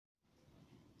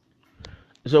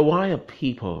So why are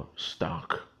people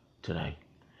stuck today?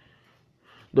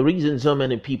 The reason so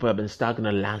many people have been stuck in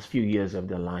the last few years of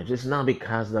their lives is not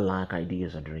because they lack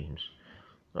ideas or dreams.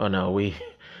 Oh no, we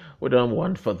don't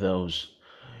want for those.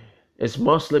 It's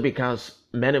mostly because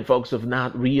many folks have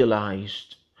not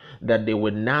realized that they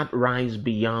will not rise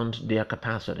beyond their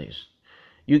capacities.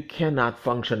 You cannot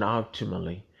function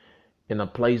optimally in a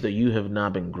place that you have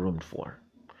not been groomed for.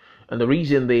 And the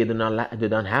reason they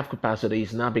don't have capacity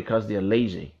is not because they're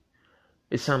lazy.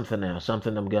 It's something else,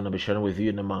 something I'm going to be sharing with you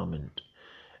in a moment.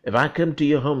 If I come to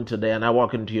your home today and I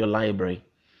walk into your library,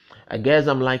 I guess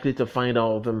I'm likely to find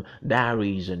all of them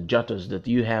diaries and jotters that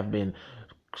you have been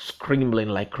scrambling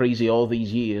like crazy all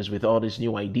these years with all these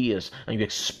new ideas, and you're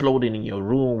exploding in your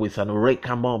room with an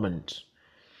eureka moment.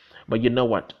 But you know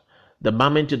what? The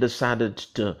moment you decided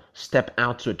to step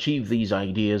out to achieve these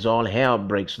ideas, all hell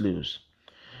breaks loose.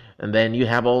 And then you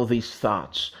have all these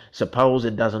thoughts. Suppose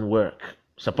it doesn't work.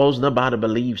 Suppose nobody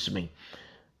believes me.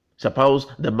 Suppose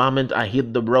the moment I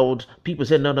hit the road, people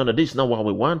say, no, no, no, this is not what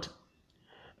we want.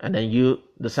 And then you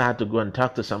decide to go and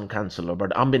talk to some counselor.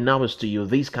 But unbeknownst to you,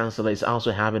 this counselor is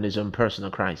also having his own personal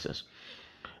crisis.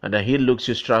 And then he looks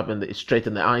you straight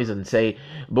in the eyes and say,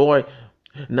 boy,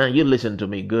 now you listen to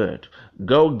me good.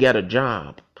 Go get a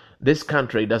job. This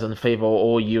country doesn't favor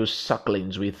all you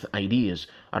sucklings with ideas.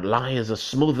 Our lives are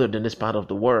smoother than this part of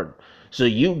the world. So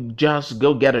you just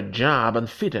go get a job and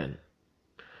fit in.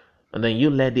 And then you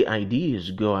let the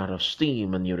ideas go out of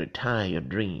steam and you retire your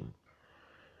dream.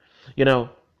 You know,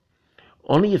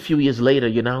 only a few years later,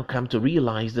 you now come to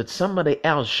realize that somebody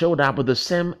else showed up with the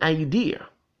same idea,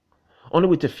 only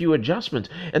with a few adjustments.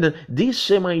 And then this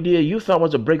same idea you thought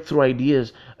was a breakthrough idea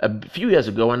a few years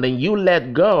ago, and then you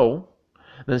let go.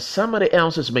 Then somebody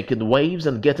else is making waves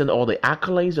and getting all the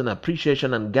accolades and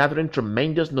appreciation and gathering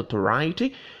tremendous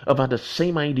notoriety about the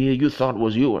same idea you thought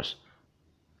was yours.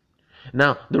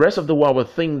 Now, the rest of the world will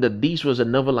think that this was a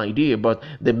novel idea, but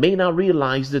they may not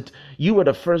realize that you were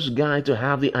the first guy to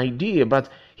have the idea, but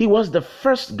he was the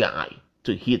first guy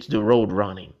to hit the road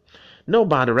running.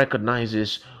 Nobody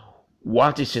recognizes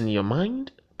what is in your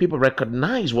mind. People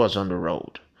recognize what's on the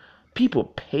road. People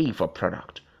pay for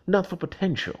product, not for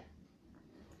potential.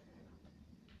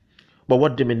 But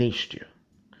what diminished you?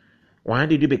 Why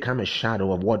did you become a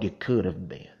shadow of what you could have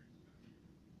been?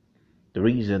 The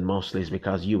reason mostly is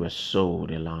because you were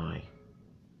sold a lie.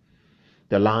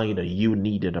 The lie that you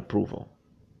needed approval.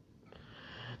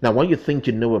 Now, what you think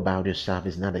you know about yourself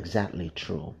is not exactly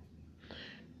true.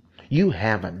 You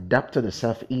have adopted a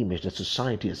self-image that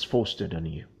society has fostered on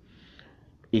you.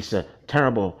 It's a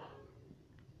terrible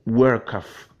work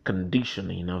of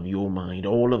conditioning of your mind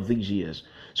all of these years.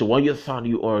 So what you thought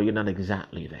you are, you're not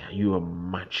exactly there. You are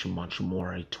much, much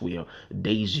more. It will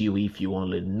daze you if you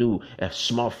only knew a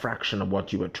small fraction of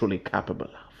what you were truly capable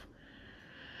of.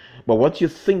 But what you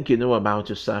think you know about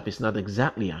yourself is not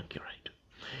exactly accurate.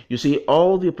 You see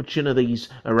all the opportunities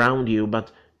around you,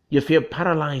 but you feel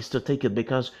paralyzed to take it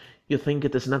because you think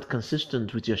it is not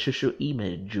consistent with your social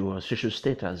image or social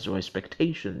status or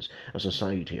expectations of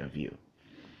society of you.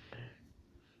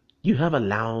 You have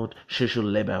allowed social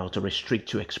label to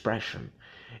restrict your expression.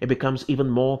 It becomes even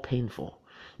more painful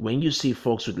when you see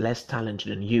folks with less talent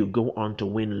than you go on to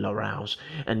win laurels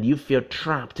and you feel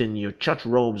trapped in your church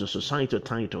robes or societal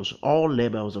titles, all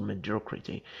labels of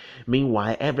mediocrity.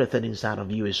 Meanwhile, everything inside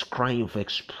of you is crying for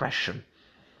expression.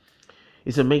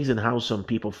 It's amazing how some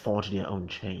people forge their own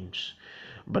chains.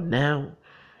 But now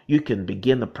you can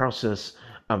begin the process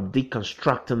of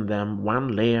deconstructing them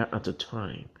one layer at a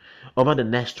time. Over the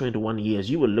next 21 years,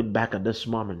 you will look back at this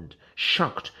moment,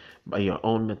 shocked by your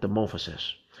own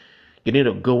metamorphosis. You need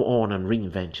to go on and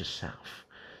reinvent yourself.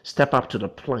 Step up to the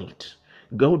plate.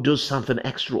 Go do something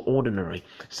extraordinary,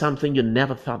 something you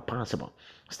never thought possible.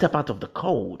 Step out of the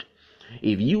cold.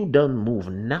 If you don't move,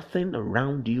 nothing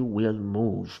around you will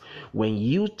move. When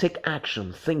you take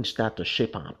action, things start to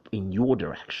shape up in your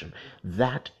direction.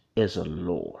 That is a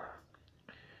law.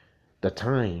 The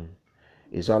time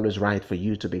is always right for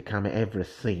you to become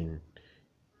everything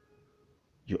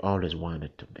you always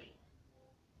wanted to be.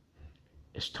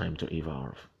 It's time to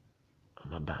evolve.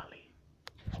 I'm a Bali.